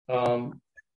Got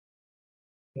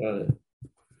it.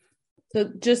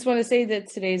 So just want to say that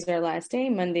today's our last day,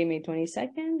 Monday, May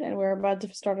 22nd, and we're about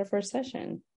to start our first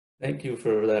session. Thank you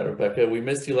for that, Rebecca. We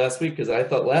missed you last week because I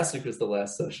thought last week was the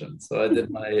last session. So I did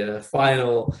my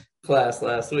final class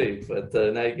last week, but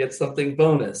now you get something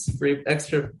bonus, free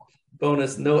extra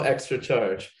bonus, no extra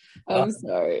charge. I'm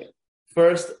sorry.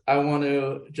 First, I want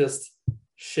to just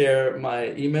share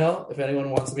my email if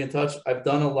anyone wants to be in touch. I've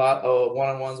done a lot of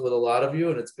one-on-ones with a lot of you,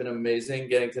 and it's been amazing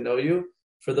getting to know you.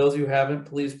 For those of you who haven't,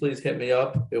 please hit me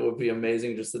up. It would be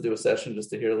amazing just to do a session, just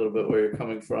to hear a little bit where you're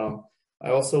coming from. I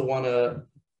also want to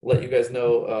let you guys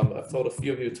know, I've told a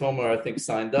few of you, Tomar, I think,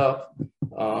 signed up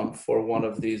for one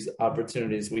of these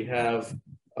opportunities. We have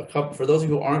a couple, for those of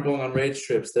you who aren't going on rage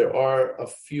trips, there are a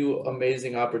few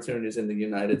amazing opportunities in the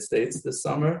United States this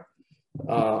summer.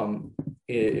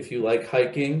 If you like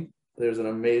hiking, there's an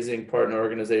amazing partner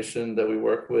organization that we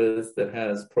work with that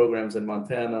has programs in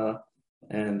Montana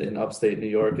and in upstate New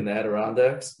York in the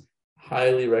Adirondacks.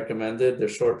 Highly recommended. They're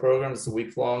short programs, it's a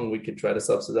week long. We could try to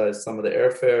subsidize some of the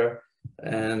airfare,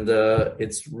 and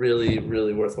it's really,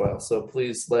 really worthwhile. So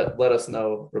please let us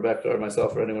know, Rebecca or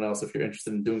myself or anyone else, if you're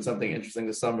interested in doing something interesting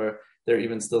this summer. There are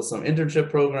even still some internship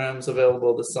programs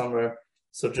available this summer.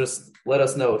 So just let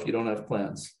us know if you don't have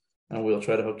plans, and we'll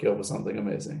try to hook you up with something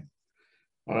amazing.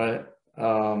 All right.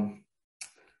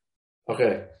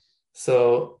 Okay.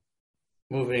 So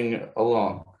moving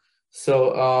along.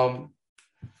 So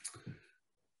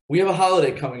we have a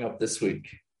holiday coming up this week.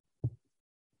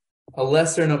 A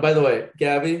lesser known, by the way,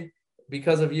 Gabby,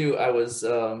 because of you, I was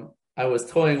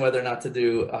toying whether or not to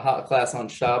do a hot class on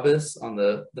Shabbos, on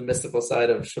the mystical side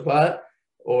of Shabbat,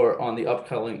 or on the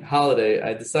upcoming holiday.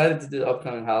 I decided to do the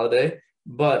upcoming holiday,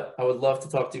 but I would love to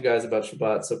talk to you guys about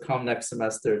Shabbat. So come next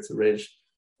semester to Rage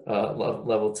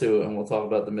level 2, and we'll talk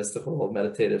about the mystical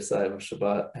meditative side of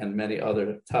Shabbat and many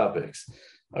other topics.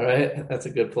 All right, that's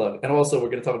a good plug. And also, we're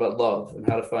going to talk about love and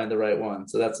how to find the right one.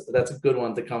 So that's a good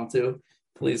one to come to.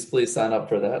 Please sign up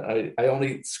for that. I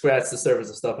only scratch the surface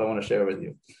of stuff I want to share with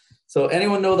you. So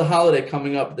anyone know the holiday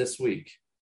coming up this week?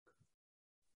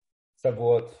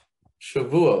 Shavuot,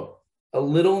 a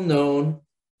little known,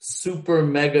 super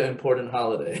mega important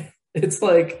holiday. It's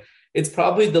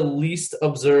probably the least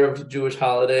observed Jewish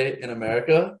holiday in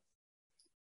America,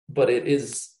 but it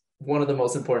is one of the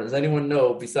most important. Does anyone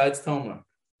know, besides Toma,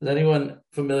 is anyone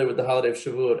familiar with the holiday of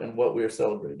Shavuot and what we are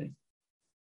celebrating?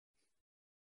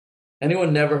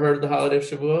 Anyone never heard of the holiday of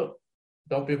Shavuot?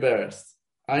 Don't be embarrassed.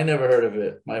 I never heard of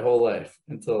it my whole life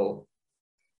until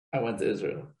I went to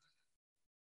Israel.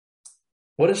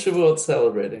 What is Shavuot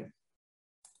celebrating?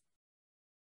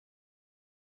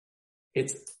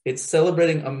 It's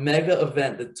celebrating a mega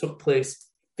event that took place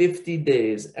 50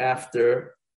 days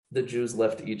after the Jews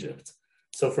left Egypt.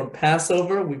 So from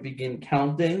Passover, we begin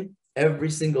counting every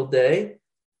single day,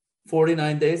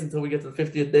 49 days until we get to the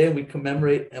 50th day, and we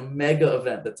commemorate a mega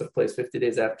event that took place 50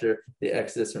 days after the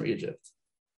Exodus from Egypt.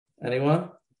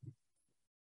 Anyone?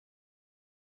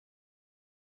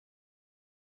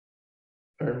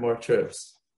 Earn more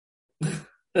trips.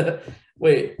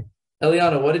 Wait,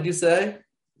 Eliana, what did you say?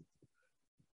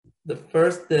 The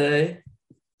first day.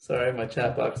 Sorry, my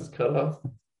chat box is cut off.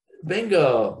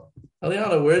 Bingo.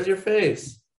 Eliana, where's your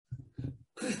face?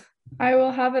 I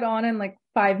will have it on in like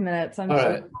 5 minutes. I'm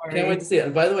sorry. Can't wait to see it.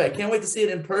 And by the way, I can't wait to see it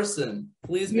in person.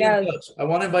 Please be in touch. I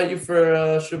want to invite you for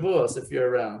Shavuos if you're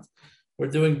around. We're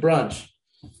doing brunch.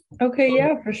 Okay,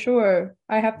 yeah, for sure.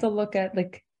 I have to look at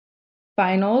like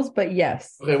finals, but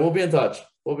yes. Okay, we'll be in touch.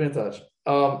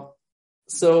 So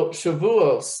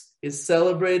Shavuos is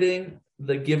celebrating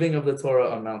the giving of the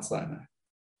Torah on Mount Sinai,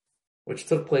 which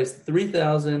took place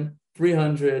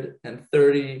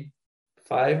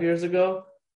 3,335 years ago.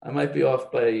 I might be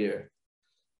off by a year,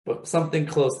 but something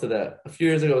close to that. A few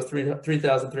years ago, it was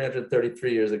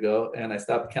 3,333 years ago, and I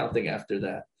stopped counting after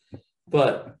that.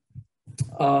 But,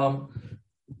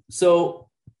 so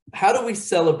how do we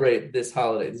celebrate this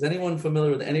holiday? Is anyone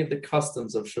familiar with any of the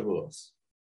customs of Shavuos?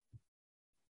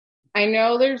 I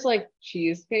know there's like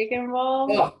cheesecake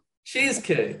involved. Oh,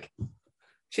 cheesecake.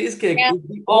 Cheesecake is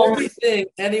the only thing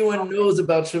anyone knows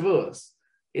about Shavuos.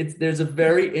 There's a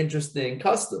very interesting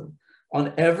custom.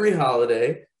 On every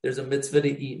holiday, there's a mitzvah to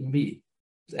eat meat.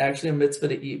 There's actually a mitzvah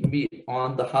to eat meat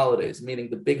on the holidays, meaning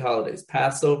the big holidays.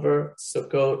 Passover,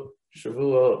 Sukkot,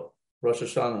 Shavuot, Rosh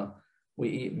Hashanah, we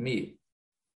eat meat.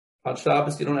 On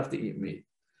Shabbos, you don't have to eat meat.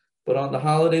 But on the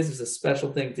holidays, there's a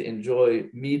special thing to enjoy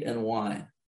meat and wine.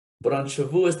 But on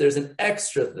Shavuos, there's an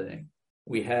extra thing.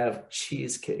 We have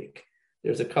cheesecake.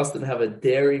 There's a custom to have a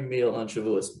dairy meal on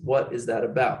Shavuos. What is that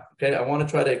about? Okay, I want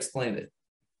to try to explain it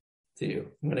to you.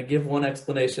 I'm going to give one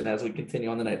explanation as we continue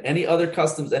on the night. Any other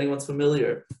customs anyone's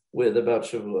familiar with about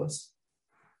Shavuos?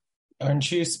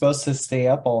 Aren't you supposed to stay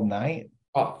up all night?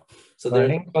 Oh, so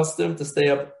Learning? there's a custom to stay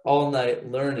up all night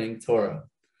learning Torah.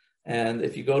 And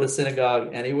if you go to synagogue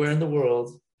anywhere in the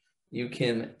world, you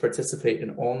can participate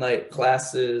in all-night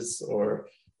classes or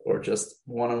just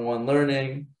one-on-one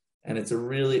learning. And it's a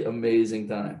really amazing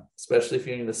time, especially if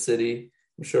you're in the city.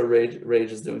 I'm sure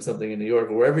Rage is doing something in New York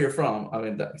or wherever you're from. I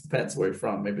mean, that depends where you're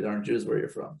from. Maybe there aren't Jews where you're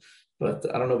from. But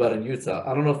I don't know about in Utah.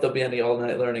 I don't know if there'll be any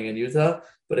all-night learning in Utah.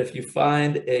 But if you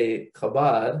find a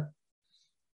Chabad,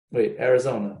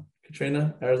 Arizona.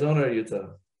 Katrina, Arizona or Utah?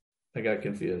 I got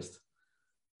confused.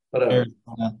 Whatever.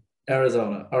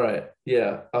 Arizona. All right.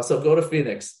 Yeah. So go to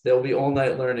Phoenix. There'll be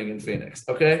all-night learning in Phoenix.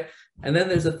 Okay. And then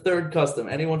there's a third custom.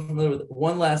 Anyone familiar with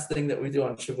one last thing that we do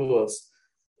on Shavuos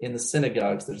in the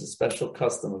synagogues? There's a special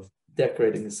custom of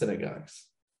decorating the synagogues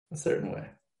a certain way.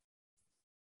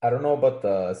 I don't know about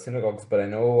the synagogues, but I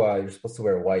know you're supposed to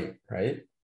wear white, right?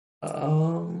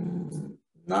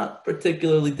 Not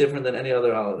particularly different than any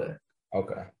other holiday.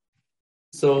 Okay.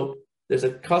 So there's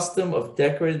a custom of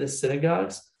decorating the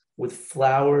synagogues with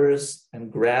flowers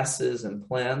and grasses and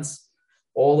plants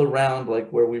all around, like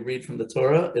where we read from the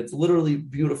Torah. It's literally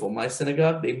beautiful. My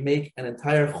synagogue, they make an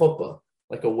entire chuppah,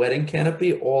 like a wedding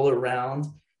canopy, all around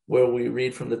where we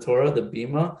read from the Torah, the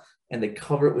bima, and they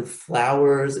cover it with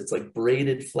flowers. It's like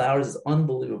braided flowers. It's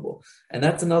unbelievable. And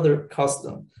that's another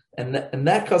custom. And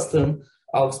that custom,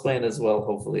 I'll explain as well,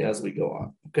 hopefully, as we go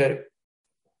on. Okay?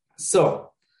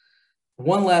 So,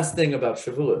 one last thing about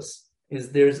Shavuos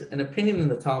is there's an opinion in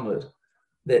the Talmud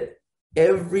that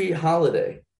every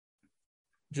holiday,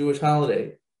 Jewish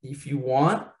holiday, if you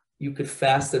want, you could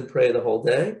fast and pray the whole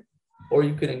day, or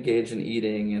you could engage in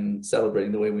eating and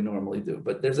celebrating the way we normally do.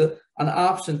 But there's an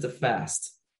option to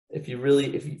fast. If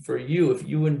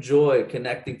you enjoy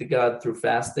connecting to God through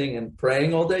fasting and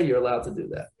praying all day, you're allowed to do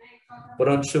that. But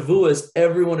on Shavuos,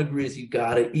 everyone agrees you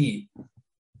gotta eat.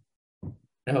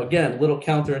 Now, again, a little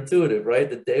counterintuitive, right?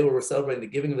 The day where we're celebrating the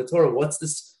giving of the Torah, what's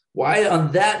this? Why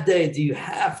on that day do you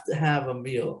have to have a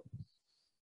meal?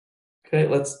 Okay,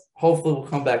 hopefully we'll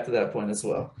come back to that point as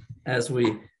well as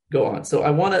we go on. So I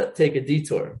want to take a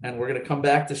detour, and we're going to come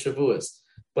back to Shavuos,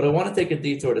 but I want to take a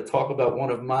detour to talk about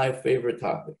one of my favorite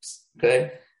topics,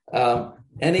 okay?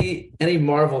 Any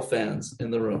Marvel fans in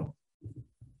the room?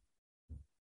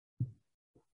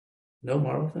 No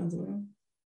Marvel fans in the room?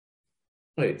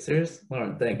 Wait, serious?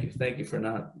 Lauren, thank you. Thank you for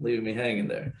not leaving me hanging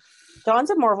there.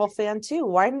 Dawn's a Marvel fan too.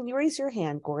 Why didn't you raise your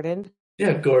hand, Gordon?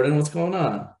 Yeah, Gordon, what's going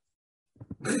on?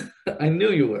 I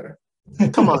knew you were.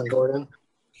 Come on, Gordon.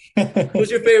 Who's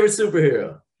your favorite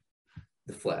superhero?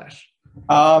 The Flash.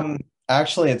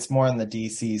 Actually, it's more on the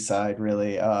DC side,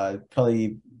 really.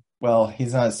 Probably, well,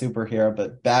 he's not a superhero,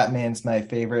 but Batman's my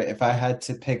favorite. If I had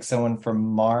to pick someone from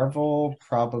Marvel,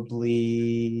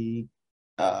 probably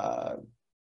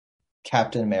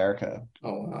Captain America.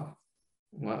 Oh, wow.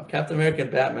 Wow. Captain America and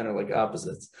Batman are like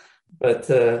opposites. But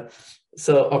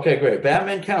okay, great.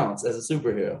 Batman counts as a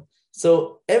superhero.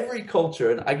 So every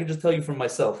culture, and I can just tell you from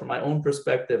myself, from my own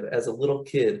perspective, as a little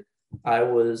kid, I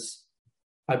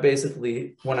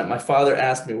basically, when my father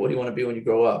asked me, what do you want to be when you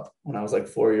grow up? When I was like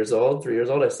 3 years old,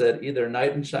 I said either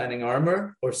knight in shining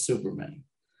armor or Superman.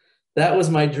 That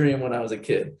was my dream when I was a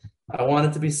kid. I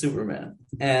wanted to be Superman.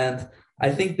 And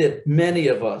I think that many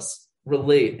of us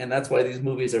relate, and that's why these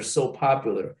movies are so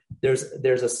popular. There's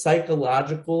a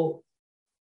psychological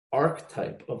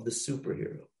archetype of the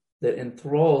superhero that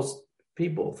enthralls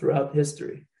people throughout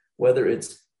history, whether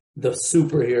it's the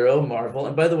superhero, Marvel.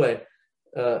 And by the way,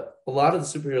 a lot of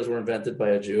the superheroes were invented by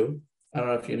a Jew. I don't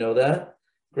know if you know that.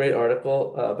 Great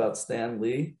article about Stan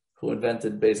Lee, who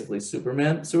invented basically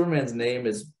Superman. Superman's name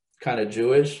is kind of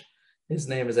Jewish. His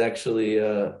name is actually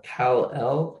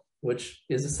Kal-El, which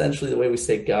is essentially the way we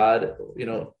say God,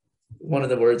 one of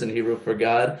the words in Hebrew for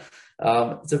God.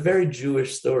 It's a very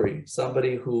Jewish story.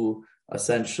 Somebody who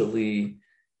essentially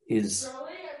is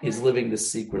living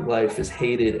this secret life, is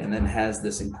hated, and then has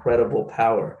this incredible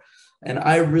power. And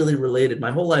I really related.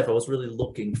 My whole life, I was really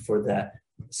looking for that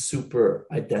super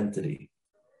identity.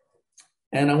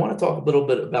 And I want to talk a little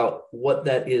bit about what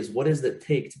that is. What does it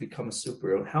take to become a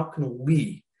superhero? And how can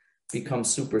we become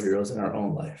superheroes in our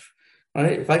own life? All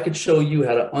right? If I could show you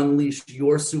how to unleash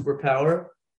your superpower,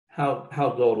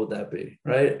 how gold would that be,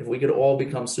 right? If we could all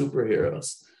become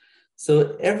superheroes.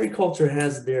 So every culture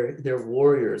has their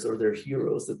warriors or their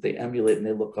heroes that they emulate and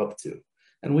they look up to.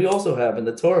 And we also have in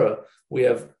the Torah, we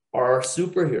have our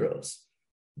superheroes,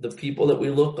 the people that we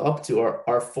look up to,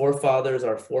 our forefathers,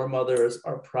 our foremothers,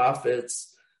 our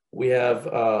prophets, We have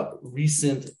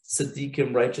recent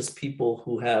tzaddikim, righteous people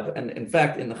who have, and in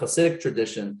fact, in the Hasidic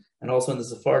tradition and also in the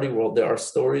Sephardi world, there are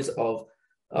stories of,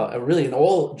 really in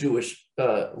all Jewish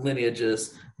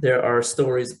lineages, there are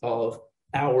stories of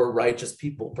our righteous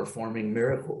people performing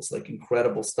miracles, like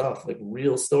incredible stuff, like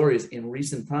real stories in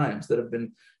recent times that have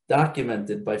been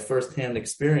documented by firsthand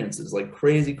experiences, like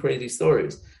crazy, crazy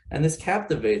stories. And this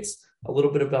captivates a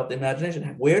little bit about the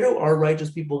imagination. Where do our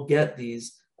righteous people get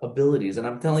these abilities? And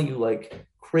I'm telling you, like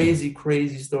crazy,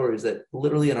 crazy stories that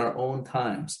literally in our own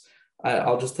times.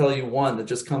 I'll just tell you one that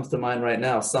just comes to mind right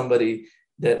now. Somebody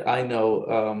that I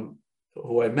know,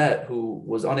 who I met, who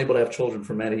was unable to have children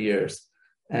for many years.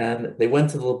 And they went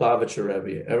to the Lubavitcher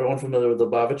Rebbe. Everyone familiar with the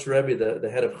Lubavitcher Rebbe, the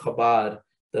head of Chabad,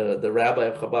 the rabbi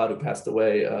of Chabad who passed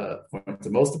away, according to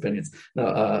most opinions,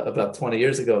 about 20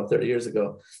 years ago, 30 years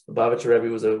ago. The Lubavitcher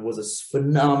Rebbe was a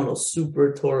phenomenal,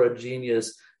 super Torah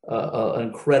genius, an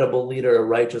incredible leader, a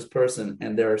righteous person.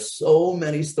 And there are so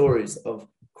many stories of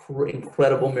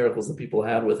incredible miracles that people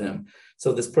had with him.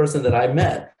 So this person that I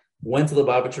met went to the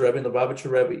Lubavitcher Rebbe, and the Lubavitcher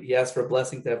Rebbe, he asked for a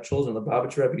blessing to have children. The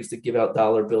Lubavitcher Rebbe used to give out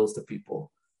dollar bills to people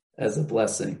as a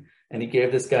blessing. And he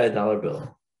gave this guy a dollar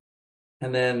bill.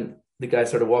 And then the guy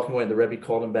started walking away, and the Rebbe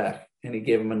called him back, and he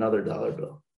gave him another dollar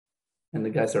bill. And the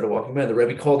guy started walking away, and the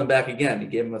Rebbe called him back again. He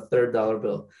gave him a third dollar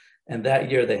bill. And that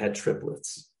year they had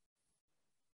triplets.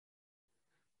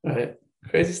 All right?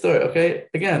 Crazy story, okay?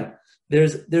 Again,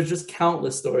 there's just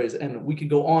countless stories, and we could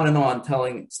go on and on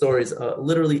telling stories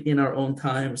literally in our own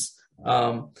times.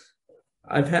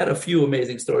 I've had a few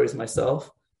amazing stories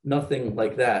myself. Nothing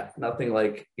like that. Nothing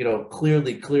like,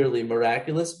 clearly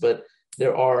miraculous, but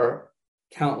there are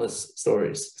countless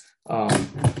stories.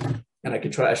 And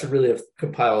I should really have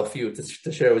compiled a few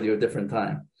to share with you at a different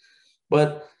time.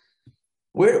 But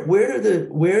where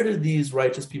do these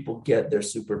righteous people get their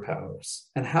superpowers?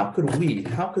 And how could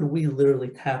we literally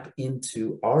tap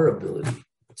into our ability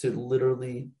to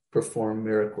literally perform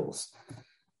miracles?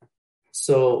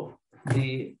 So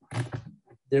there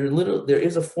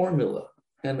is a formula.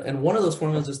 And one of those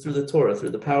formulas is through the Torah,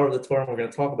 through the power of the Torah, and we're going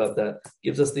to talk about that,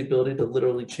 gives us the ability to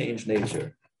literally change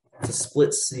nature, to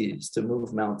split seas, to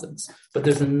move mountains. But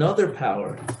there's another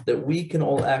power that we can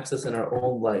all access in our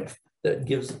own life that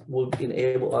will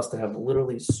enable us to have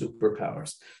literally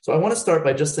superpowers. So I want to start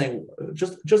by just saying,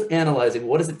 just analyzing,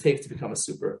 what does it take to become a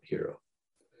superhero?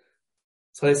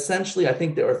 So essentially, I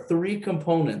think there are three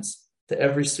components to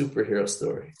every superhero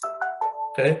story.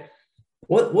 Okay?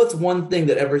 What's one thing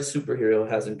that every superhero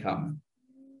has in common?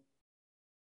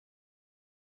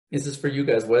 This is for you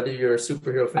guys, whether you're a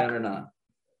superhero fan or not.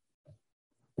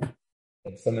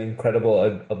 It's some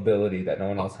incredible ability that no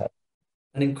one else has.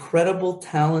 An incredible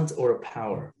talent or a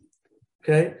power.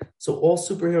 Okay? So all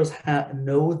superheroes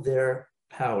know their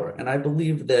power. And I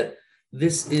believe that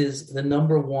this is the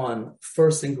number one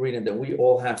first ingredient that we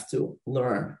all have to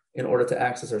learn in order to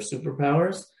access our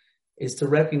superpowers, is to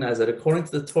recognize that according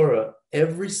to the Torah,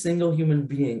 every single human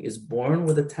being is born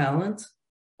with a talent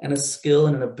and a skill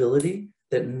and an ability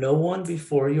that no one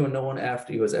before you and no one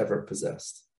after you has ever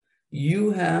possessed.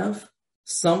 You have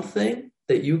something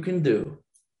that you can do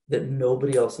that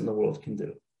nobody else in the world can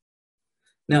do.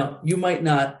 Now, you might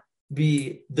not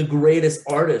be the greatest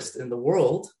artist in the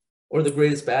world or the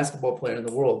greatest basketball player in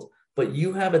the world, but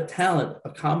you have a talent, a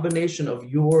combination of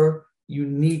your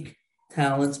unique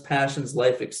talents, passions,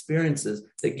 life experiences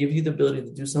that give you the ability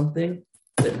to do something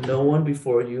that no one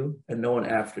before you and no one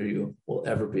after you will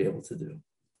ever be able to do.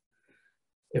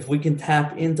 If we can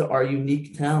tap into our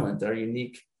unique talent, our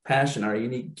unique passion, our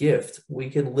unique gift, we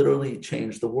can literally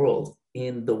change the world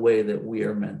in the way that we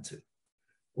are meant to.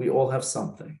 We all have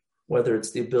something, whether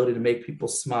it's the ability to make people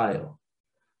smile,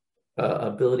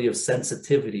 ability of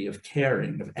sensitivity, of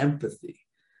caring, of empathy,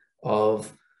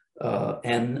 of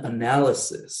an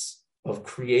analysis, of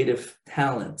creative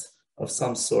talent of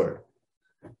some sort.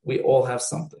 We all have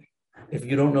something. If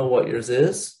you don't know what yours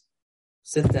is,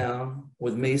 sit down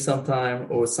with me sometime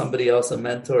or with somebody else, a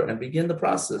mentor, and begin the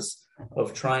process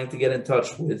of trying to get in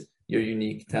touch with your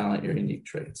unique talent, your unique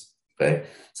traits. Okay?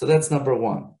 So that's number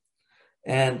one.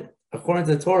 And according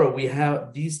to the Torah, we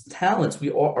have these talents.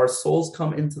 Our souls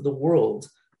come into the world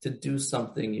to do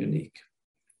something unique.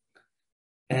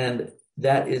 And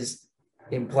that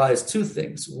implies two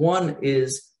things. One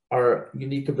is our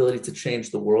unique ability to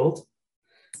change the world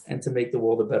and to make the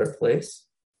world a better place.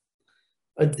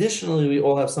 Additionally, we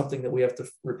all have something that we have to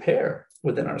repair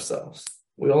within ourselves.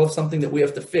 We all have something that we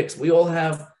have to fix. We all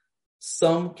have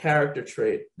some character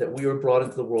trait that we were brought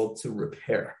into the world to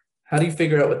repair. How do you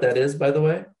figure out what that is, by the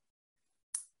way?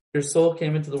 Your soul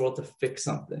came into the world to fix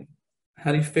something.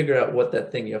 How do you figure out what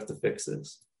that thing you have to fix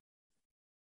is?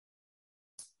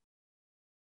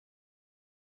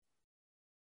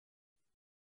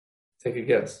 Take a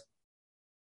guess.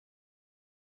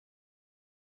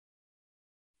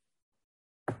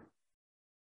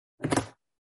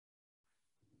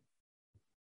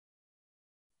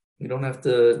 You don't have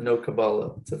to know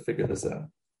Kabbalah to figure this out.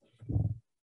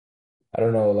 I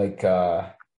don't know, like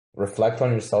reflect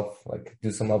on yourself, like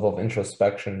do some level of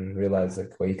introspection, realize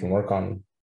like what you can work on.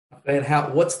 And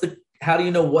how do you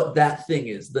know what that thing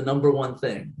is? The number one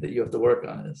thing that you have to work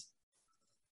on is?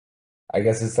 I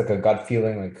guess it's like a gut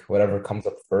feeling, like whatever comes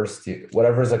up first,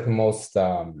 whatever's like the most,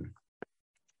 whatever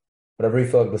you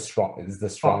feel like the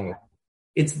strongest.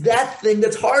 It's that thing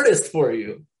that's hardest for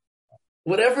you.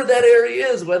 Whatever that area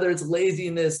is, whether it's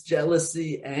laziness,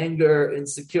 jealousy, anger,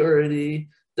 insecurity,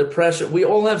 depression, we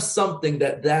all have something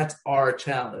that's our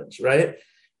challenge, right?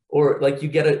 Or like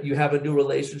you have a new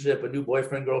relationship, a new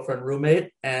boyfriend, girlfriend,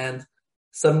 roommate, and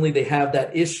suddenly they have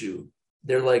that issue.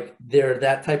 They're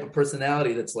that type of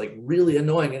personality that's like really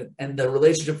annoying, and the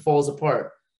relationship falls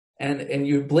apart. And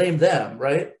you blame them,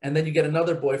 right? And then you get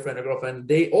another boyfriend or girlfriend,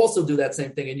 they also do that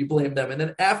same thing, and you blame them. And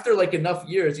then after like enough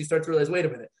years, you start to realize, wait a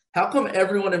minute, how come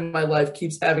everyone in my life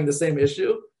keeps having the same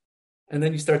issue? And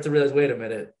then you start to realize, wait a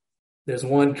minute, there's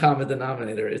one common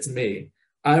denominator. It's me.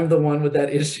 I'm the one with that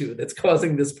issue that's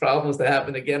causing these problems to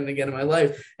happen again and again in my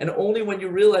life. And only when you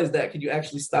realize that can you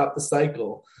actually stop the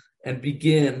cycle and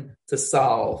begin to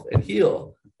solve and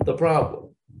heal the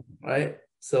problem, right?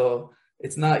 So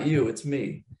it's not you, it's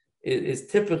me. It is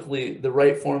typically the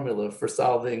right formula for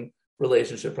solving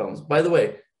relationship problems. By the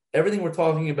way, everything we're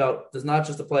talking about does not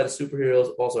just apply to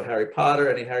superheroes, also Harry Potter.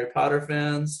 Any Harry Potter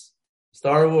fans?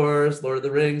 Star Wars, Lord of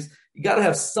the Rings. You got to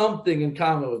have something in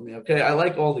common with me, okay? I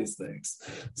like all these things.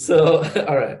 So,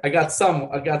 all right, I got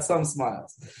some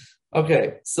smiles.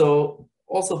 Okay, so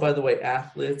also, by the way,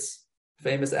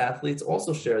 famous athletes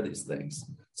also share these things.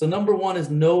 So number one is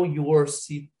know your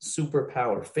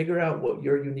superpower. Figure out what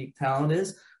your unique talent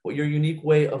is, what your unique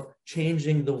way of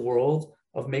changing the world,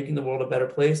 of making the world a better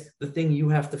place, the thing you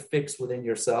have to fix within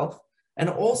yourself. And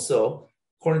also,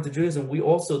 according to Judaism,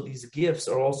 these gifts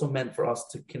are also meant for us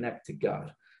to connect to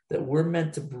God, that we're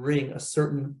meant to bring a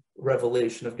certain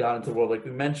revelation of God into the world. Like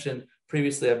we mentioned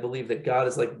previously, I believe that God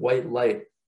is like white light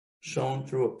shown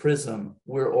through a prism.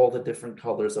 We're all the different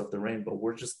colors of the rainbow.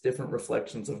 We're just different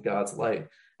reflections of God's light.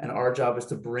 And our job is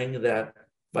to bring that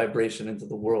vibration into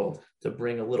the world, to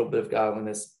bring a little bit of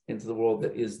godliness into the world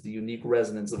that is the unique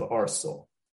resonance of our soul.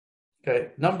 Okay,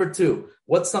 number two,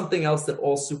 what's something else that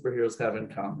all superheroes have in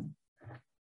common?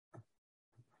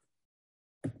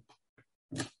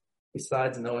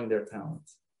 Besides knowing their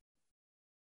talents.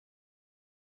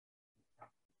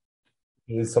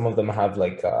 Usually some of them have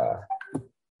like a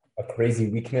crazy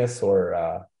weakness or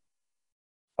a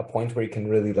point where you can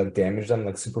really like damage them.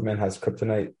 Like Superman has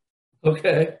kryptonite.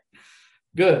 Okay,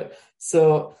 good.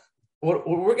 So what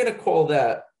we're going to call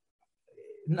that,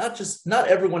 not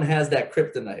everyone has that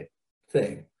kryptonite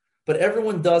thing, but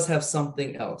everyone does have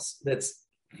something else that's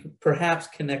perhaps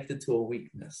connected to a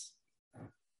weakness.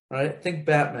 Right? Think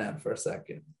Batman for a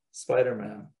second.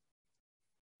 Spider-Man.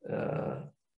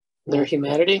 Their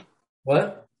humanity?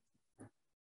 What?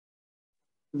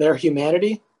 Their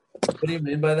humanity? What do you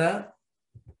mean by that?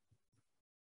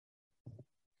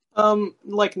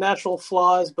 Like natural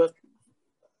flaws, but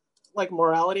like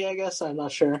morality, I guess. I'm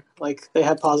not sure. Like they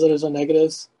have positives and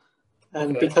negatives.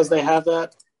 And Okay. because they have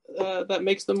that, that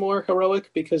makes them more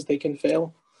heroic because they can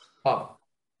fail. Oh,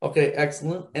 okay,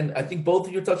 excellent. And I think both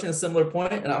of you are touching a similar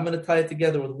point, and I'm going to tie it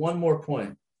together with one more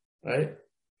point, right?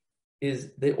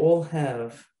 Is they all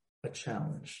have a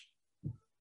challenge,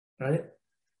 right?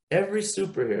 Every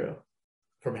superhero,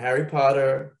 from Harry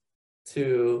Potter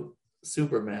to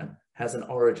Superman, has an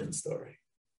origin story.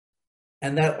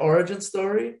 And that origin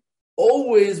story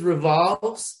always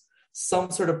revolves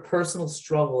some sort of personal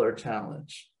struggle or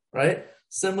challenge, right?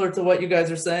 Similar to what you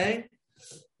guys are saying,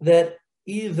 that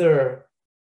either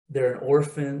they're an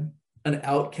orphan, an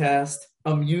outcast,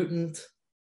 a mutant,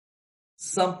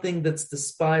 something that's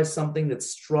despised, something that's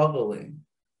struggling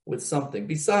with something.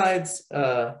 Besides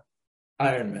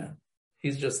Iron Man,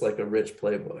 he's just like a rich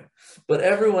playboy. But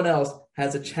everyone else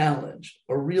has a challenge,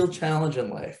 a real challenge in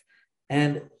life.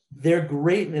 And their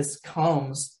greatness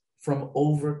comes from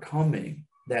overcoming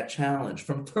that challenge,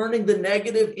 from turning the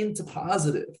negative into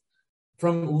positive,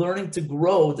 from learning to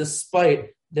grow despite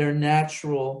their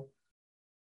natural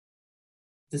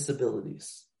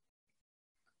disabilities,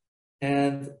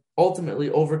 and ultimately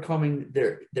overcoming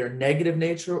their negative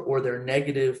nature or their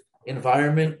negative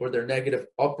environment or their negative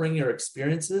upbringing or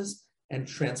experiences, and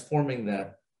transforming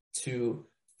that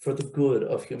for the good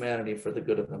of humanity, for the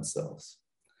good of themselves.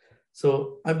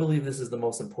 So I believe this is the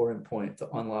most important point to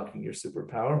unlocking your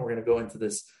superpower. We're going to go into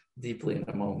this deeply in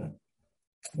a moment.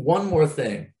 One more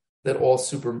thing that all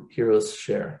superheroes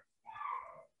share.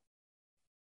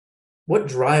 What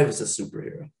drives a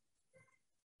superhero?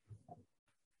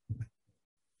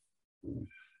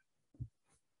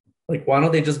 Like, why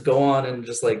don't they just go on and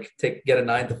just like get a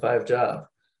 9-to-5 job?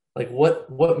 Like,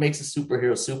 what makes a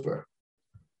superhero super?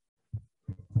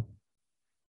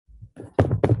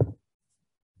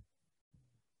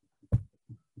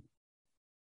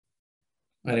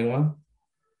 Anyone?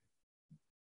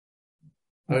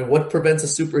 I mean, what prevents a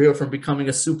superhero from becoming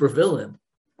a supervillain?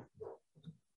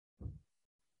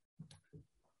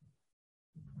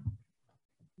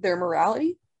 Their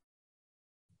morality?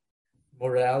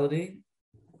 Morality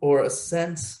or a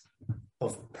sense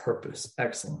of purpose.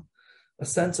 Excellent. A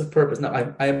sense of purpose.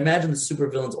 Now, I imagine the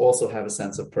supervillains also have a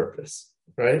sense of purpose,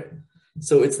 right?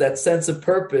 So it's that sense of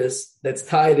purpose that's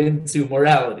tied into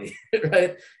morality,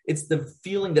 right? It's the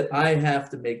feeling that I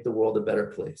have to make the world a better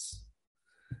place.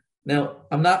 Now,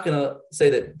 I'm not going to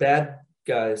say that bad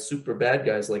guys, super bad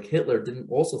guys like Hitler didn't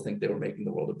also think they were making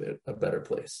the world a better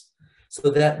place.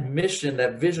 So that mission,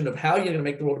 that vision of how you're going to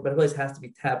make the world a better place has to be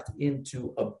tapped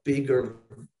into a bigger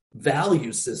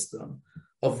value system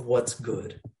of what's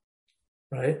good,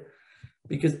 right?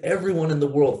 Because everyone in the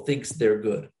world thinks they're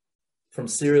good, from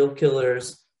serial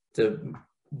killers to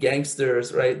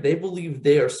gangsters, right? They believe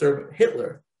they are serving.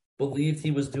 Hitler believed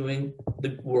he was doing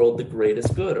the world the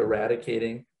greatest good,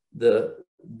 eradicating the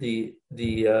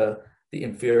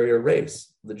inferior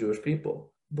race, the Jewish people.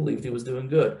 Believed he was doing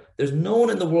good. There's no one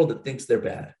in the world that thinks they're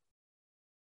bad,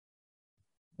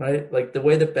 right? Like the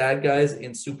way that bad guys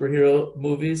in superhero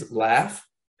movies laugh,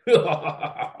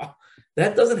 that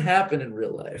doesn't happen in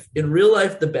real life. In real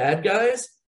life, the bad guys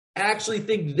actually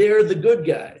think they're the good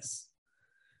guys.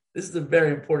 This is a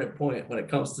very important point when it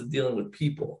comes to dealing with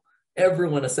people.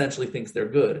 Everyone essentially thinks they're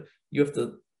good. You have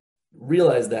to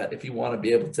realize that if you want to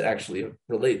be able to actually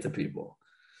relate to people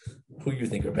who you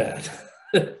think are bad.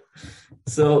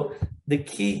 So the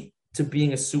key to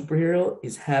being a superhero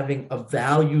is having a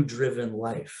value-driven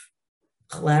life,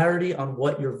 clarity on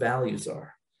what your values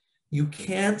are. You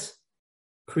can't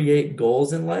create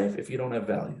goals in life if you don't have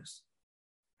values.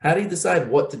 How do you decide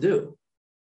what to do?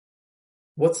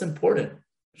 What's important?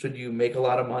 Should you make a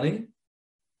lot of money?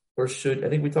 Or I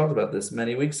think we talked about this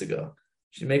many weeks ago.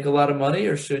 Should you make a lot of money,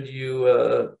 or should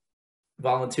you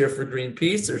volunteer for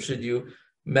Greenpeace, or should you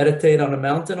meditate on a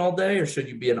mountain all day, or should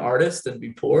you be an artist and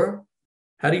be poor?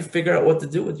 How do you figure out what to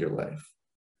do with your life?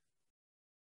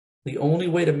 The only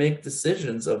way to make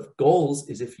decisions of goals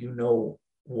is if you know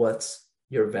what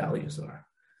your values are.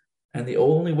 And the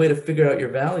only way to figure out your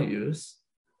values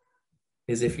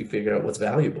is if you figure out what's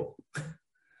valuable.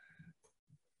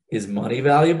 Is money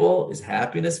valuable? Is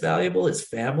happiness valuable? Is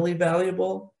family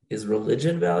valuable? Is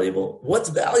religion valuable? What's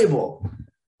valuable?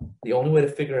 The only way to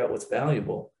figure out what's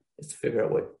valuable is to figure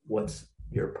out what's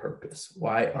your purpose.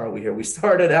 Why are we here? We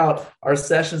started out our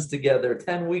sessions together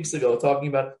 10 weeks ago talking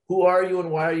about who are you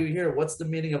and why are you here? What's the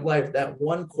meaning of life? That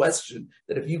one question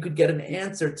that if you could get an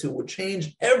answer to would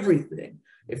change everything.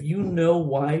 If you know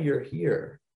why you're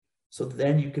here, so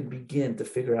then you can begin to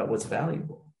figure out what's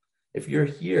valuable. If you're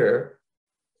here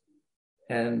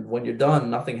and when you're done,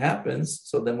 nothing happens,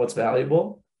 so then what's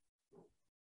valuable?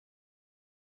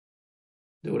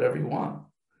 Do whatever you want.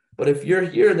 But if you're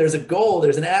here, there's a goal,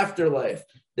 there's an afterlife,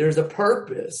 there's a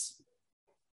purpose.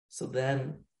 So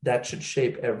then that should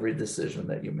shape every decision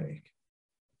that you make.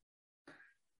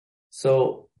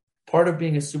 So part of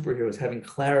being a superhero is having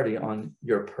clarity on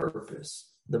your purpose,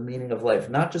 the meaning of life,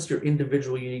 not just your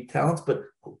individual unique talents, but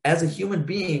as a human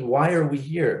being, why are we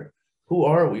here? Who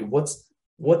are we? What's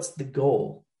the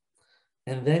goal?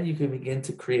 And then you can begin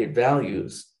to create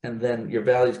values, and then your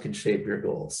values can shape your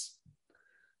goals.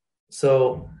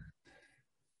 So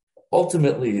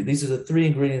ultimately, these are the three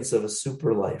ingredients of a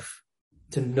super life.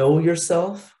 To know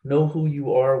yourself, know who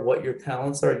you are, what your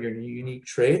talents are, your unique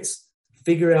traits,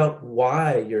 figure out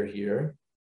why you're here,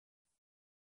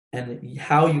 and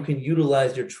how you can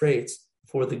utilize your traits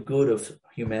for the good of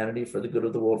humanity, for the good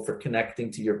of the world, for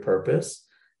connecting to your purpose,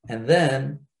 and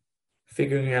then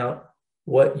figuring out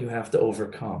what you have to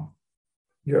overcome.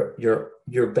 Your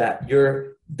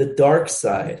the dark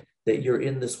side that you're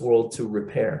in this world to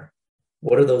repair.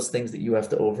 What are those things that you have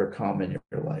to overcome in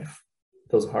your life?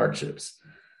 Those hardships.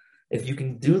 If you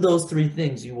can do those three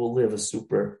things, you will live a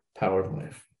super powered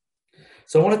life.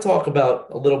 So I want to talk about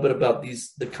a little bit about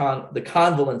the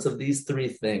convolence of these three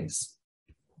things.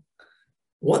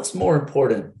 What's more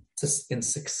important in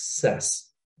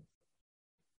success?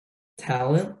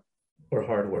 Talent or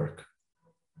hard work?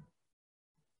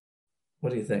 What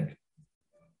do you think?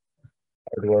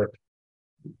 Hard work.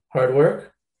 Hard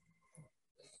work?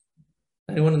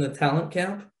 Anyone in the talent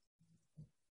camp?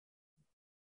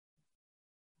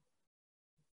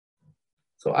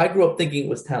 So I grew up thinking it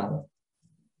was talent.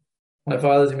 My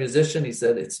father's a musician. He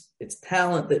said it's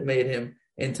talent that made him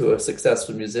into a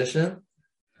successful musician.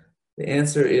 The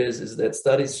answer is that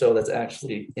studies show that's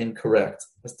actually incorrect,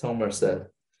 as Tomer said.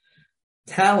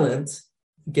 Talent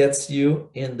gets you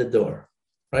in the door,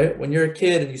 right? When you're a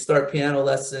kid and you start piano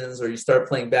lessons or you start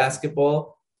playing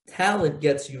basketball, talent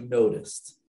gets you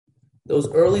noticed.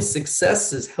 Those early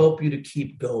successes help you to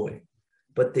keep going,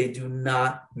 but they do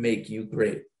not make you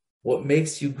great. What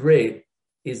makes you great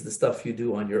is the stuff you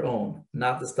do on your own,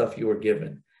 not the stuff you were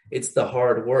given. It's the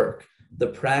hard work, the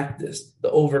practice,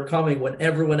 the overcoming when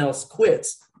everyone else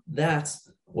quits. That's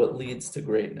what leads to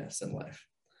greatness in life.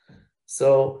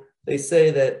 So they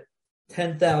say that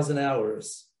 10,000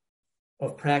 hours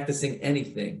of practicing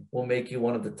anything will make you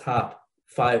one of the top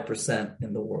 5%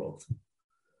 in the world,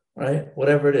 right?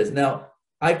 Whatever it is. Now,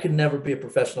 I could never be a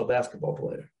professional basketball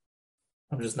player.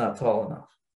 I'm just not tall enough,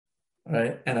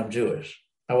 right? And I'm Jewish.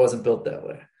 I wasn't built that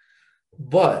way.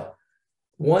 But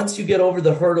once you get over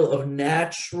the hurdle of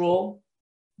natural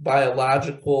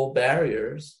biological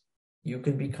barriers, you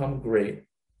can become great,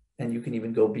 and you can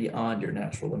even go beyond your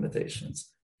natural limitations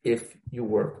if you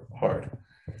work hard.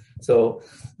 So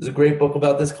there's a great book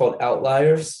about this called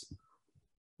Outliers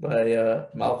by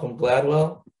Malcolm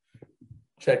Gladwell.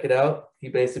 Check it out. He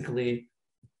basically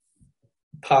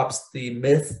pops the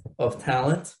myth of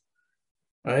talent,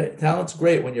 right? Talent's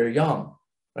great when you're young,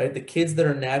 right? The kids that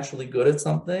are naturally good at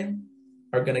something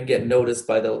are going to get noticed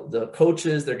by the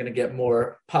coaches. They're going to get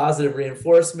more positive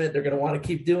reinforcement. They're going to want to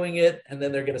keep doing it, and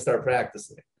then they're going to start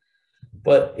practicing.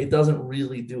 But it doesn't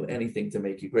really do anything to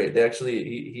make you great. They actually,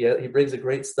 he brings a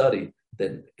great study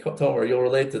that, Tomer, you'll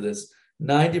relate to this.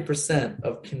 90%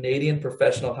 of Canadian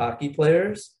professional hockey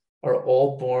players are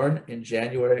all born in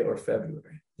January or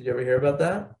February. Did you ever hear about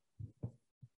that?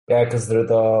 Yeah, because they're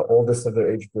the oldest of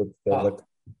their age group.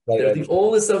 They're the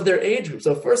oldest of their age group.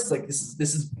 So first, it's like this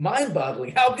is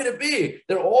mind-boggling. How can it be?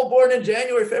 They're all born in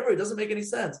January, February. It doesn't make any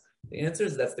sense. The answer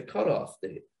is that's the cutoff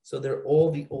date. So they're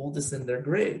all the oldest in their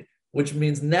grade, which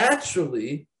means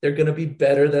naturally they're going to be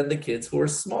better than the kids who are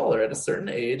smaller at a certain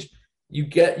age.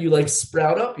 You like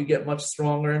sprout up, you get much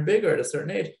stronger and bigger at a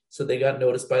certain age. So they got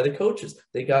noticed by the coaches.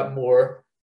 They got more,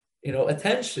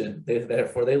 attention.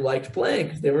 Therefore, they liked playing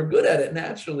because they were good at it.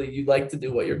 Naturally, you like to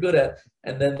do what you're good at.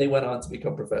 And then they went on to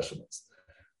become professionals.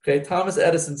 Okay, Thomas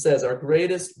Edison says, our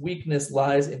greatest weakness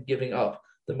lies in giving up.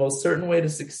 The most certain way to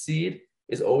succeed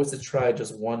is always to try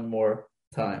just one more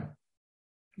time.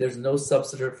 There's no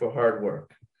substitute for hard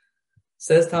work.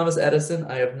 Says Thomas Edison,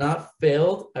 I have not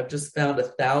failed. I've just found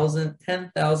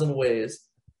 10,000 ways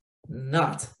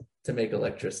not to make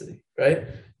electricity, right?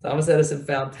 Thomas Edison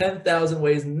found 10,000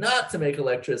 ways not to make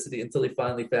electricity until he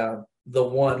finally found the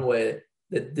one way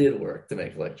that did work to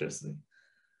make electricity,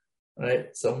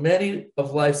 right? So many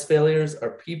of life's failures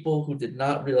are people who did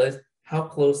not realize how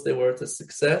close they were to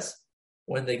success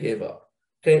when they gave up.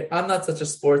 Okay, I'm not such a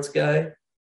sports guy,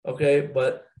 okay,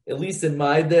 but at least in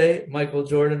my day, Michael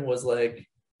Jordan was like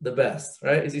the best,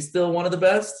 right? Is he still one of the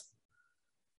best?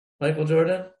 Michael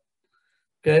Jordan?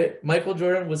 Okay, Michael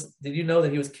Jordan did you know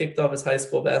that he was kicked off his high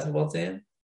school basketball team?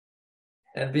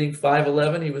 And being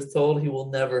 5'11", he was told he will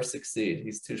never succeed.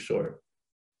 He's too short.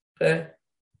 Okay,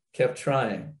 kept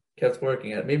trying, kept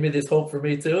working at it. Maybe there's hope for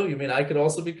me too. You mean I could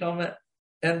also become an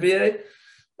NBA?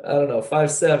 I don't know.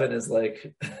 5'7" is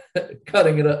like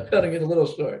cutting it a little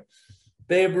short.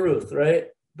 Babe Ruth, right?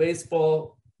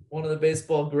 Baseball, one of the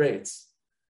baseball greats.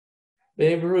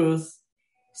 Babe Ruth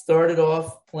started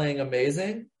off playing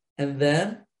amazing, and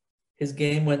then his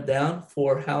game went down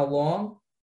for how long?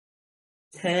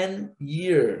 10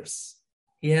 years.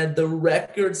 He had the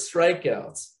record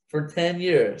strikeouts for 10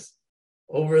 years,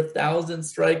 over 1,000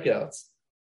 strikeouts.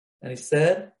 And he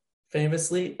said,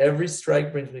 famously, every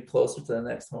strike brings me closer to the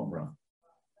next home run.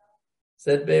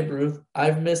 Said Babe Ruth,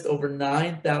 I've missed over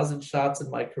 9,000 shots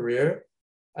in my career.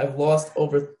 I've lost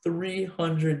over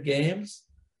 300 games.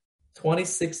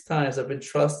 26 times I've been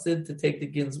trusted to take the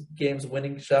game's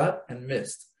winning shot and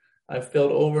missed. I've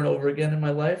failed over and over again in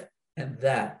my life, and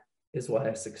that is why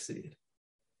I succeed.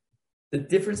 The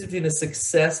difference between a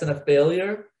success and a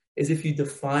failure is if you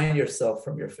define yourself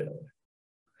from your failure.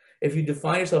 If you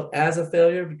define yourself as a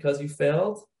failure because you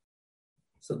failed,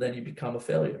 so then you become a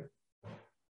failure.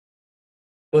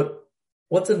 But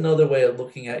what's another way of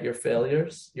looking at your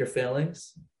failures, your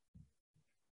failings?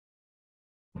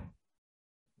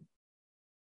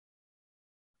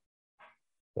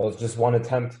 Well, it's just one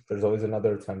attempt. There's always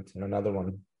another attempt and another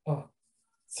one. Oh.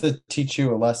 To teach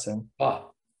you a lesson.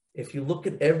 if you look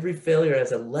at every failure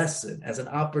as a lesson, as an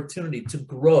opportunity to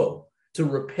grow, to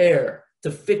repair,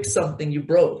 to fix something you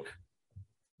broke,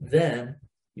 then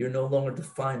you're no longer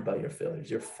defined by your failures.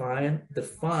 You're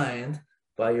defined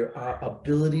by your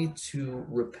ability to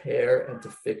repair and to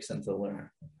fix and to learn.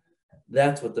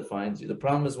 That's what defines you. The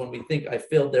problem is when we think, I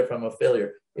failed, therefore I'm a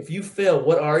failure. If you fail,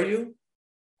 what are you?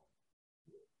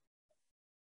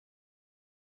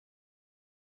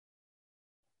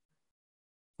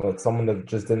 Like someone that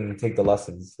just didn't take the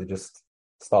lessons. They just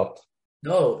stopped.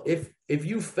 No, if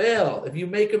you fail, if you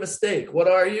make a mistake, what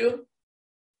are you?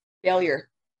 Failure.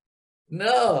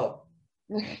 No.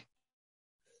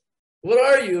 What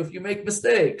are you if you make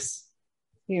mistakes?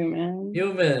 Human.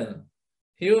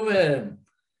 Human.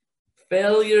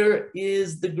 Failure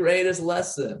is the greatest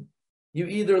lesson. You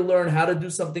either learn how to do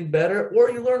something better or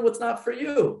you learn what's not for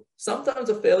you. Sometimes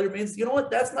a failure means, you know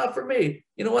what, that's not for me.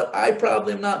 You know what, I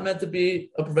probably am not meant to be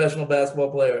a professional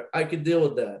basketball player. I could deal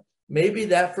with that. Maybe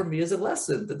that for me is a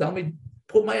lesson to tell me,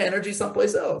 put my energy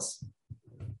someplace else.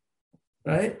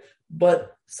 Right?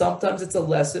 But sometimes it's a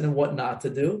lesson in what not to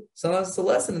do. Sometimes it's a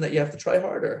lesson in that you have to try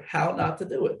harder, how not to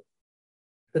do it.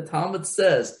 The Talmud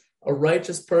says a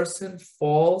righteous person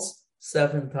falls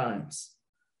 7 times.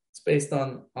 It's based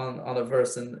on a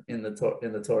verse in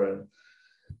the Torah.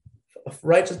 A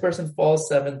righteous person falls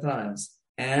 7 times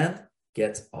and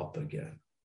gets up again.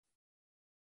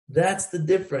 That's the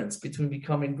difference between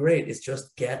becoming great. It's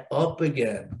just get up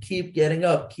again. Keep getting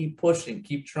up. Keep pushing.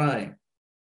 Keep trying.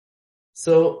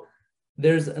 So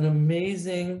there's an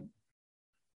amazing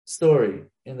story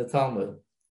in the Talmud.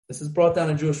 This is brought down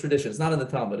in Jewish tradition. It's not in the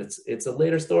Talmud. It's a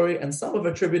later story, and some have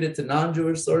attributed it to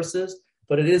non-Jewish sources,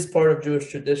 but it is part of Jewish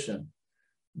tradition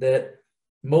that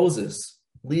Moses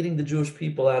leading the Jewish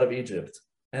people out of Egypt,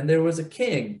 and there was a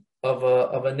king of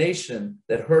a nation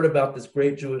that heard about this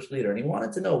great Jewish leader, and he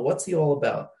wanted to know what's he all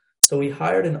about. So he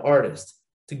hired an artist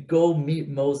to go meet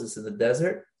Moses in the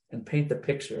desert and paint a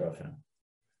picture of him.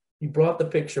 He brought the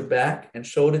picture back and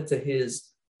showed it to his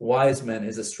wise men,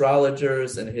 his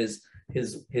astrologers, and his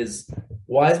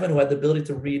wise men who had the ability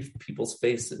to read people's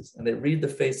faces. And they read the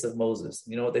face of Moses.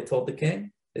 You know what they told the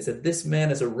king? They said, this man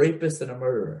is a rapist and a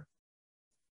murderer.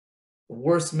 The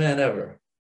worst man ever.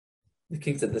 The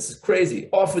king said, this is crazy.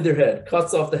 Off with your head.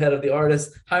 Cuts off the head of the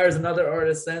artist, hires another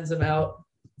artist, sends him out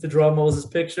to draw Moses'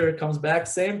 picture, comes back,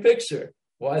 same picture.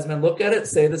 Wise men look at it,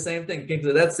 say the same thing. The king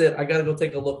said, that's it. I got to go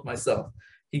take a look myself.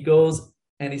 He goes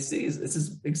and he sees this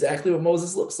is exactly what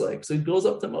Moses looks like. So he goes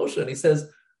up to Moshe and he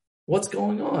says, what's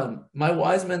going on? My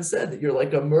wise men said that you're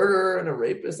like a murderer and a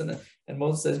rapist. And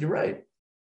Moses says, you're right.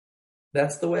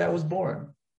 That's the way I was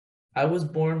born. I was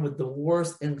born with the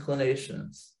worst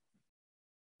inclinations,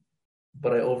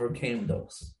 but I overcame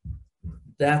those.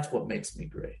 That's what makes me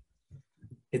great.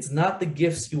 It's not the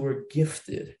gifts you were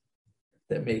gifted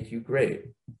that make you great.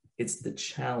 It's the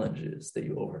challenges that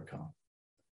you overcome.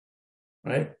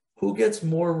 Right? Who gets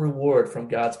more reward from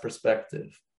God's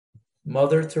perspective?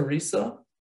 Mother Teresa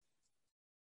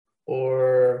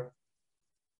or,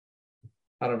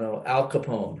 I don't know, Al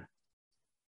Capone?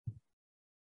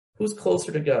 Who's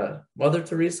closer to God? Mother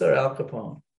Teresa or Al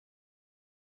Capone?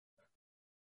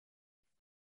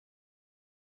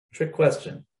 Trick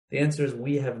question. The answer is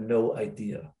we have no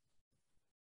idea.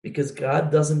 Because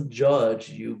God doesn't judge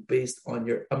you based on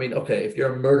if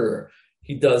you're a murderer,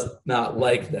 he does not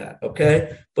like that,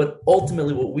 okay? But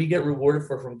ultimately, what we get rewarded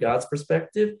for from God's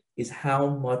perspective is how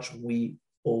much we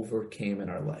overcame in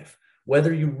our life.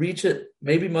 Whether you reach it,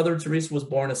 maybe Mother Teresa was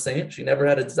born a saint. She never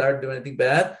had a desire to do anything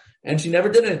bad, and she never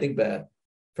did anything bad.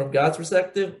 From God's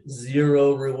perspective,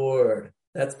 0 reward.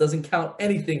 That doesn't count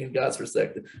anything in God's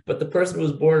perspective. But the person who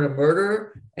was born a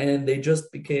murderer and they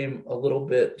just became a little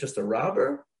bit just a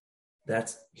robber,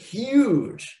 that's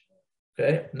huge.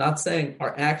 Okay, I'm not saying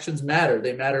our actions matter.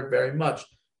 They matter very much.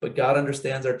 But God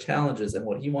understands our challenges, and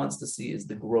what he wants to see is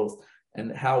the growth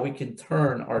and how we can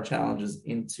turn our challenges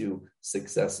into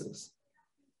successes.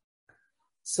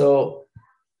 So,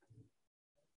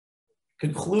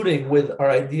 concluding with our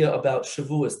idea about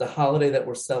Shavuos, the holiday that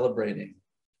we're celebrating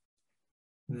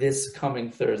this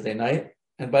coming Thursday night.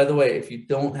 And by the way, if you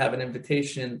don't have an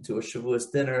invitation to a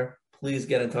Shavuos dinner, please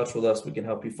get in touch with us. We can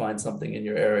help you find something in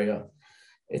your area.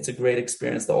 It's a great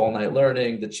experience, the all-night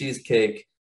learning, the cheesecake.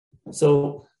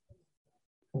 So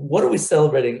what are we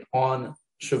celebrating on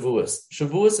Shavuos?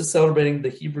 Shavuos is celebrating the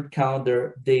Hebrew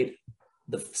calendar date,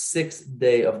 the 6th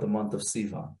day of the month of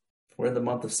Sivan. We're in the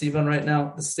month of Sivan right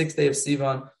now. The 6th day of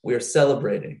Sivan, we are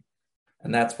celebrating.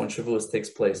 And that's when Shavuos takes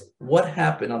place. What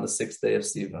happened on the 6th day of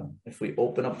Sivan? If we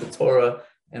open up the Torah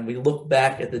and we look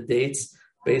back at the dates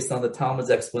based on the Talmud's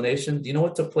explanation, do you know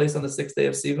what took place on the 6th day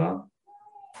of Sivan?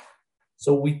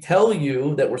 So we tell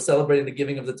you that we're celebrating the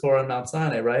giving of the Torah on Mount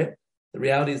Sinai, right? The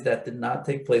reality is that did not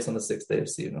take place on the 6th day of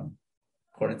Sivan,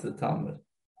 according to the Talmud.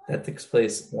 That takes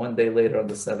place one day later on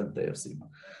the 7th day of Sivan.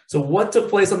 So what took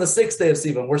place on the 6th day of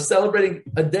Sivan? We're celebrating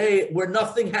a day where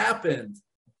nothing happened.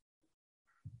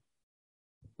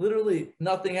 Literally,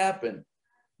 nothing happened.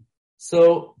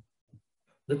 So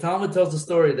the Talmud tells the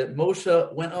story that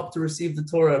Moshe went up to receive the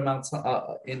Torah at Mount.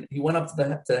 He went up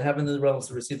to heaven in the realms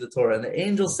to receive the Torah, and the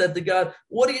angel said to God,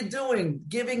 "What are you doing,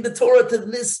 giving the Torah to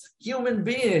this human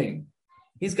being?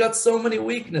 He's got so many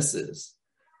weaknesses."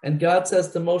 And God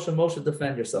says to Moshe, "Moshe,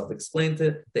 defend yourself. Explain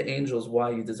to the angels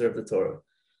why you deserve the Torah."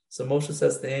 So Moshe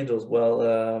says to the angels,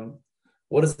 "Well,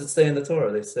 what does it say in the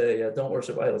Torah?" They say, "Don't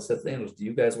worship idols." Says the angels, "Do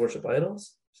you guys worship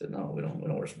idols?" He said, "No, we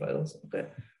don't worship idols." Okay.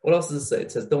 What else does it say?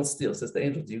 It says, "Don't steal." It says the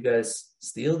angel, "Do you guys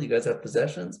steal? Do you guys have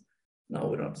possessions?" "No,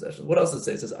 we don't have possessions." What else does it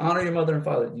say? It says, "Honor your mother and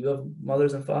father." "Do you have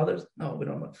mothers and fathers?" "No, we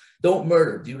don't. Don't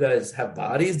murder." "Do you guys have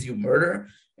bodies? Do you murder?"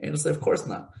 Angels say, "Of course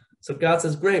not." So God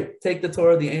says, "Great, take the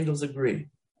Torah." The angels agree.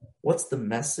 What's the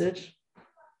message?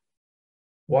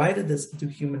 Why do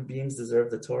human beings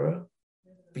deserve the Torah?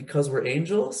 Because we're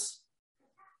angels?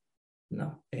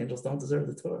 No, angels don't deserve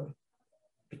the Torah.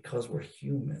 Because we're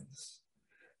humans.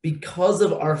 Because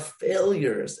of our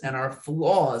failures and our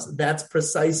flaws, that's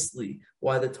precisely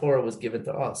why the Torah was given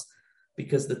to us.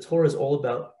 Because the Torah is all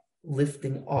about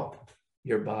lifting up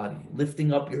your body,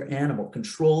 lifting up your animal,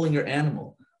 controlling your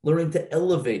animal, learning to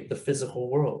elevate the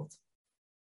physical world.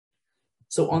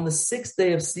 So on the 6th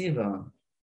day of Sivan,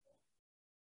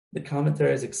 the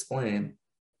commentaries explain,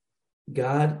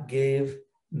 God gave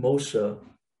Moshe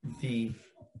the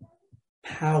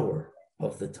power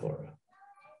of the Torah.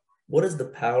 What is the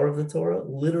power of the Torah?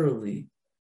 Literally,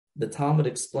 the Talmud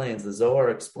explains, the Zohar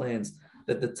explains,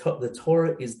 that the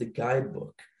Torah is the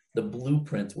guidebook, the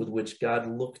blueprint with which God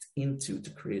looked into to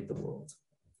create the world.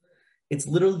 It's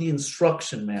literally the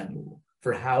instruction manual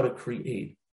for how to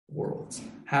create worlds,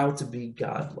 how to be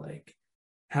godlike,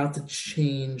 how to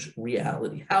change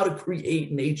reality, how to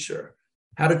create nature,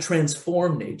 how to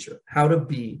transform nature, how to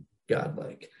be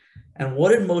godlike. And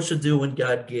what did Moshe do when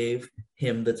God gave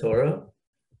him the Torah?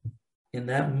 In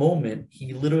that moment,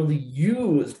 he literally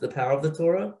used the power of the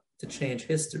Torah to change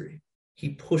history. He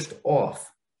pushed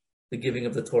off the giving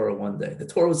of the Torah one day. The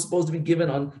Torah was supposed to be given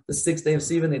on the 6th day of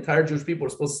Sivan. The entire Jewish people were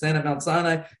supposed to stand at Mount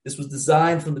Sinai. This was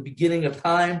designed from the beginning of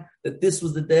time, that this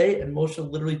was the day, and Moshe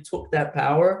literally took that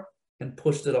power and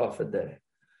pushed it off a day.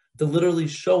 To literally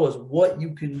show us what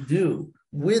you can do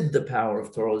with the power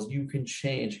of Torah is you can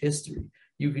change history.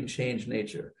 You can change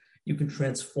nature. You can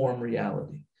transform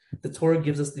reality. The Torah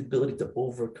gives us the ability to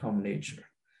overcome nature.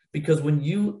 Because when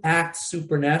you act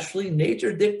supernaturally,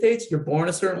 nature dictates you're born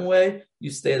a certain way, you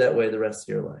stay that way the rest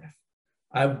of your life.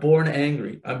 I'm born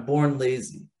angry. I'm born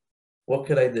lazy. What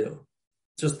could I do?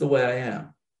 Just the way I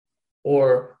am.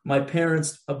 Or my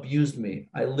parents abused me.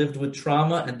 I lived with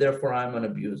trauma and therefore I'm an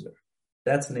abuser.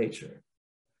 That's nature.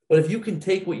 But if you can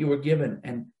take what you were given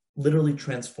and literally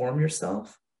transform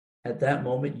yourself, at that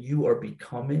moment you are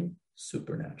becoming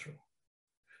supernatural.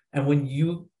 And when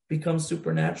you become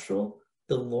supernatural,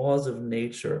 the laws of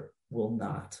nature will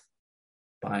not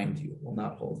bind you, will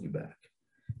not hold you back.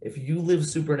 If you live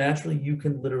supernaturally, you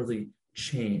can literally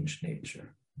change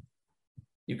nature.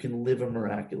 You can live a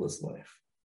miraculous life.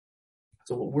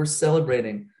 So what we're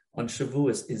celebrating on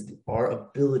Shavuos is our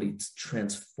ability to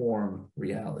transform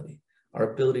reality,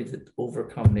 our ability to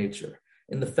overcome nature.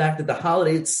 And the fact that the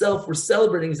holiday itself we're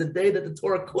celebrating is a day that the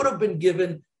Torah could have been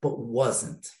given, but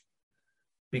wasn't,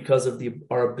 because of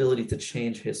our ability to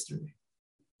change history.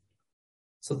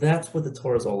 So that's what the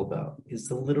Torah is all about, is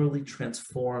to literally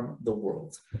transform the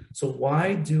world. So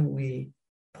why do we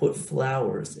put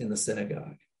flowers in the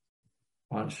synagogue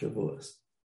on Shavuos?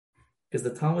 Because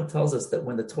the Talmud tells us that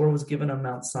when the Torah was given on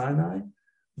Mount Sinai,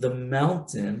 the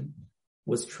mountain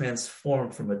was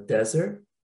transformed from a desert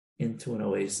into an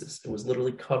oasis. It was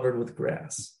literally covered with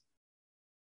grass.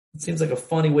 It seems like a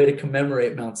funny way to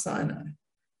commemorate Mount Sinai,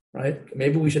 right?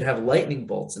 Maybe we should have lightning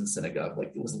bolts in synagogue,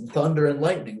 like it was thunder and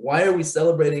lightning. Why are we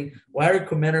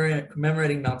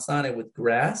commemorating Mount Sinai with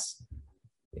grass?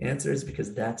 The answer is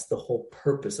because that's the whole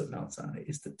purpose of Mount Sinai,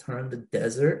 is to turn the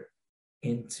desert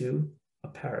into a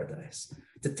paradise,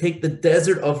 to take the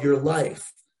desert of your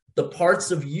life, the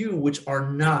parts of you which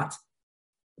are not,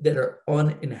 that are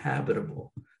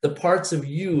uninhabitable, the parts of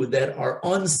you that are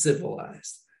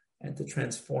uncivilized, and to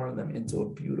transform them into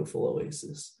a beautiful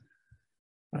oasis.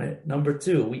 Right? Number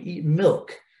 2, we eat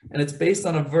milk, and it's based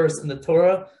on a verse in the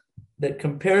Torah that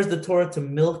compares the Torah to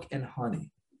milk and honey.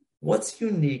 What's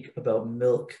unique about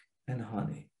milk and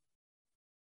honey?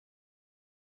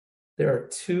 There are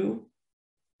 2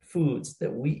 foods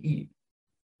that we eat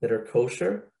that are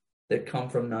kosher that come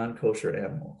from non-kosher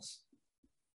animals?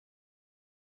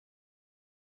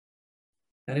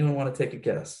 Anyone want to take a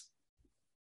guess?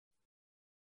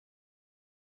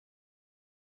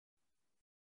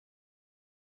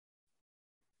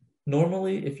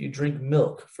 Normally, if you drink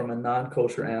milk from a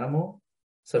non-kosher animal,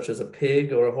 such as a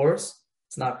pig or a horse,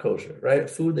 it's not kosher, right?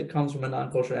 Food that comes from a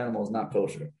non-kosher animal is not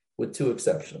kosher, with two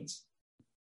exceptions.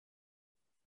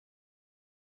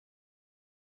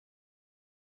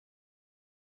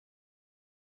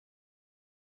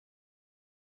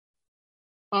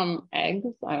 Eggs?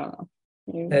 I don't know.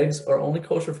 Maybe. Eggs are only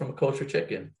kosher from a kosher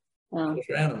chicken, Oh.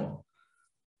 kosher animal,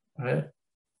 right?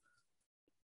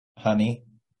 Honey.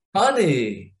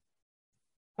 Honey,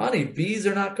 bees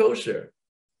are not kosher.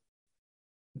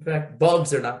 In fact,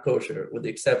 bugs are not kosher, with the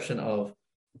exception of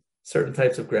certain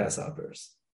types of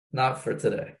grasshoppers. Not for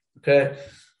today, okay?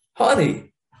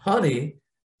 Honey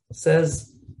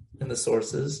says in the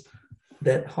sources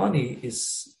that honey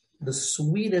is the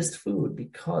sweetest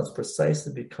food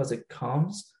precisely because it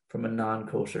comes from a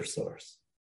non-kosher source.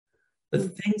 The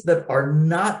things that are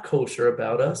not kosher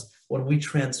about us, when we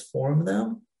transform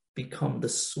them, become the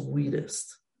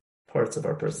sweetest parts of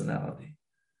our personality.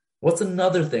 What's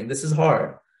another thing? This is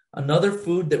hard. Another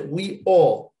food that we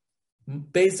all,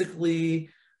 basically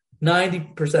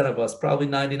 90% of us, probably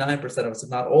 99% of us, if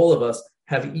not all of us,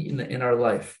 have eaten in our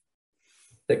life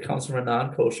that comes from a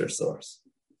non-kosher source.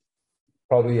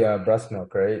 Probably breast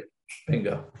milk, right?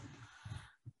 Bingo.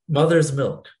 Mother's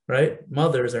milk, right?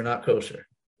 Mothers are not kosher.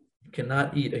 You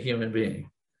cannot eat a human being.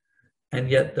 And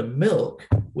yet the milk,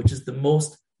 which is the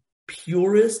most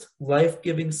purest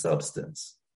life-giving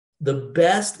substance, the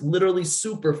best, literally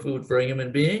superfood for a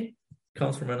human being,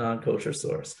 comes from a non-kosher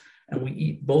source. And we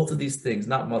eat both of these things,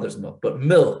 not mother's milk, but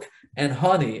milk and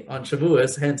honey on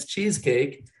Shavuos, hence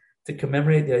cheesecake, to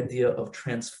commemorate the idea of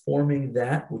transforming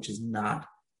that which is not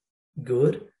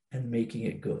good and making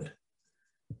it good.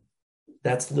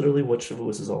 That's literally what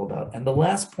Shavuos is all about. And the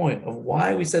last point of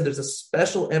why we said there's a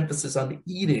special emphasis on the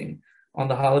eating on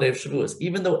the holiday of Shavuos,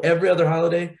 even though every other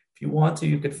holiday, if you want to,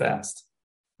 you could fast.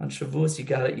 On Shavuos, you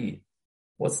got to eat.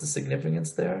 What's the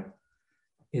significance there?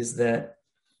 Is that,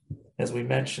 as we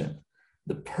mentioned,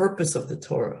 the purpose of the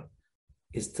Torah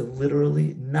is to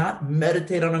literally not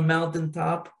meditate on a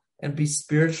mountaintop and be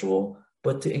spiritual,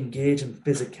 but to engage in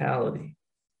physicality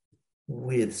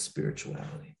with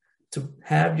spirituality, to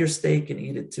have your steak and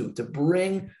eat it too, to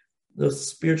bring the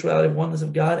spirituality of oneness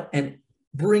of God and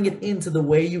bring it into the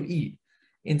way you eat,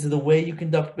 into the way you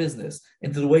conduct business,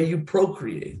 into the way you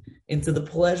procreate, into the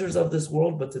pleasures of this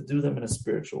world, but to do them in a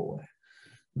spiritual way.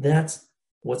 That's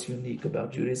what's unique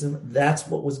about Judaism. That's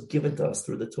what was given to us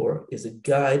through the Torah, is a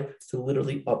guide to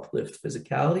literally uplift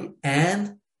physicality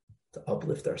and to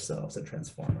uplift ourselves and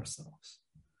transform ourselves.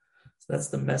 So that's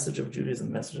the message of Judaism,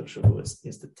 the message of Shavuos,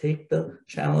 is to take the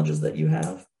challenges that you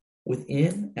have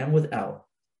within and without,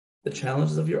 the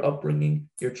challenges of your upbringing,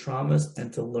 your traumas,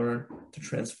 and to learn to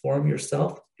transform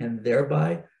yourself and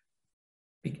thereby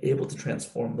be able to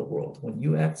transform the world. When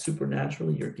you act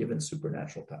supernaturally, you're given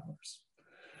supernatural powers.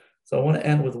 So I want to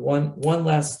end with one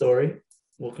last story.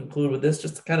 We'll conclude with this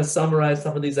just to kind of summarize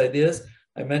some of these ideas.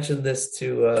 I mentioned this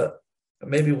to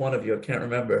maybe one of you, I can't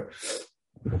remember,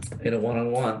 in a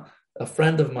one-on-one. A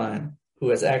friend of mine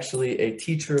who is actually a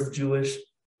teacher of Jewish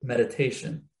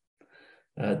meditation,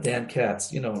 Dan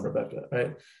Katz, you know him, Rebecca,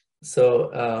 right?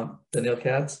 So Daniel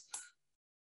Katz,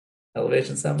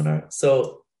 Elevation Seminar.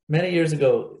 So many years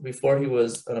ago, before he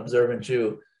was an observant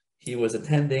Jew, he was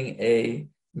attending a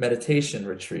meditation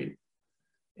retreat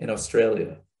in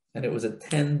Australia, and it was a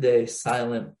 10-day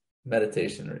silent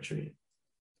meditation retreat.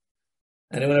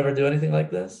 Anyone ever do anything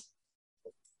like this?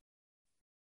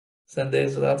 10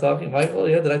 days without talking? Michael,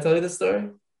 yeah, did I tell you this story?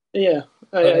 Yeah,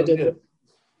 I did. Good.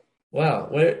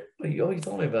 Wow, you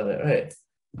told me about it,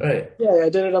 right. Yeah, I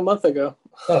did it a month ago.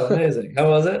 Oh, amazing. How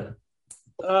was it?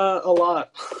 A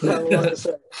lot. I have a lot to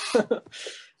say. It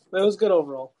was good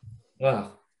overall.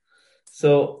 Wow.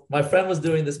 So my friend was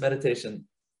doing this meditation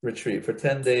retreat for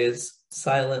 10 days,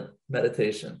 silent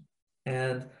meditation.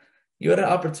 And you had an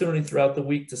opportunity throughout the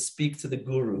week to speak to the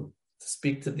guru, to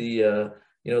speak to the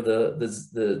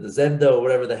Zendo,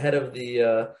 whatever, the head of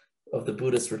the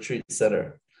Buddhist retreat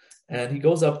center. And he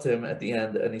goes up to him at the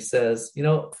end and he says,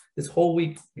 this whole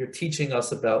week you're teaching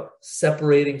us about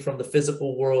separating from the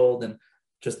physical world and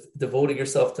just devoting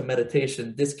yourself to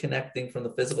meditation, disconnecting from the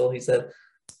physical. He said,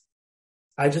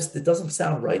 it doesn't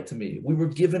sound right to me. We were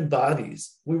given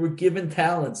bodies. We were given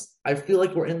talents. I feel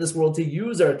like we're in this world to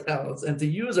use our talents and to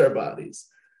use our bodies.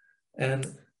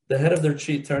 And the head of the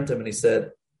retreat turned to him and he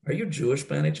said, "Are you Jewish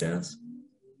by any chance?"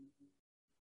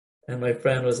 And my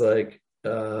friend was like,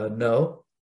 no.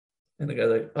 And the guy's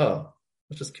like, oh, I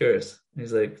was just curious. And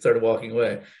he's like, started walking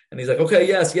away. And he's like, okay,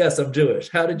 yes, I'm Jewish.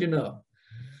 How did you know?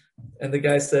 And the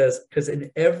guy says, because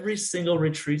in every single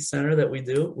retreat center that we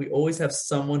do, we always have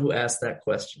someone who asks that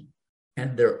question.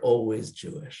 And they're always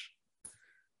Jewish.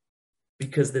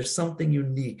 Because there's something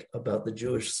unique about the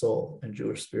Jewish soul and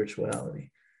Jewish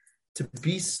spirituality. To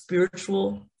be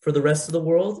spiritual for the rest of the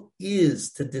world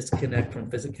is to disconnect from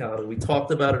physicality. We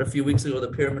talked about it a few weeks ago, the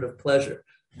pyramid of pleasure.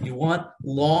 You want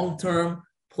long-term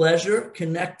pleasure?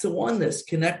 Connect to oneness,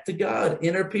 connect to God,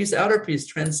 inner peace, outer peace,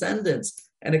 transcendence,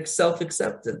 and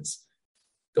self-acceptance.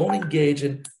 Don't engage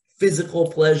in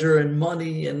physical pleasure and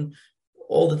money and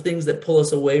all the things that pull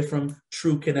us away from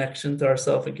true connection to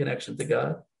ourself and connection to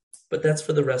God. But that's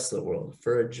for the rest of the world.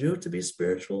 For a Jew to be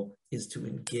spiritual is to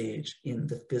engage in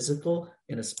the physical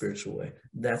in a spiritual way.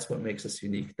 That's what makes us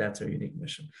unique. That's our unique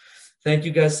mission. Thank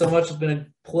you guys so much. It's been a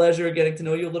pleasure getting to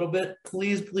know you a little bit.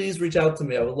 Please reach out to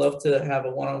me. I would love to have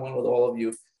a one-on-one with all of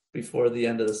you before the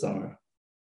end of the summer.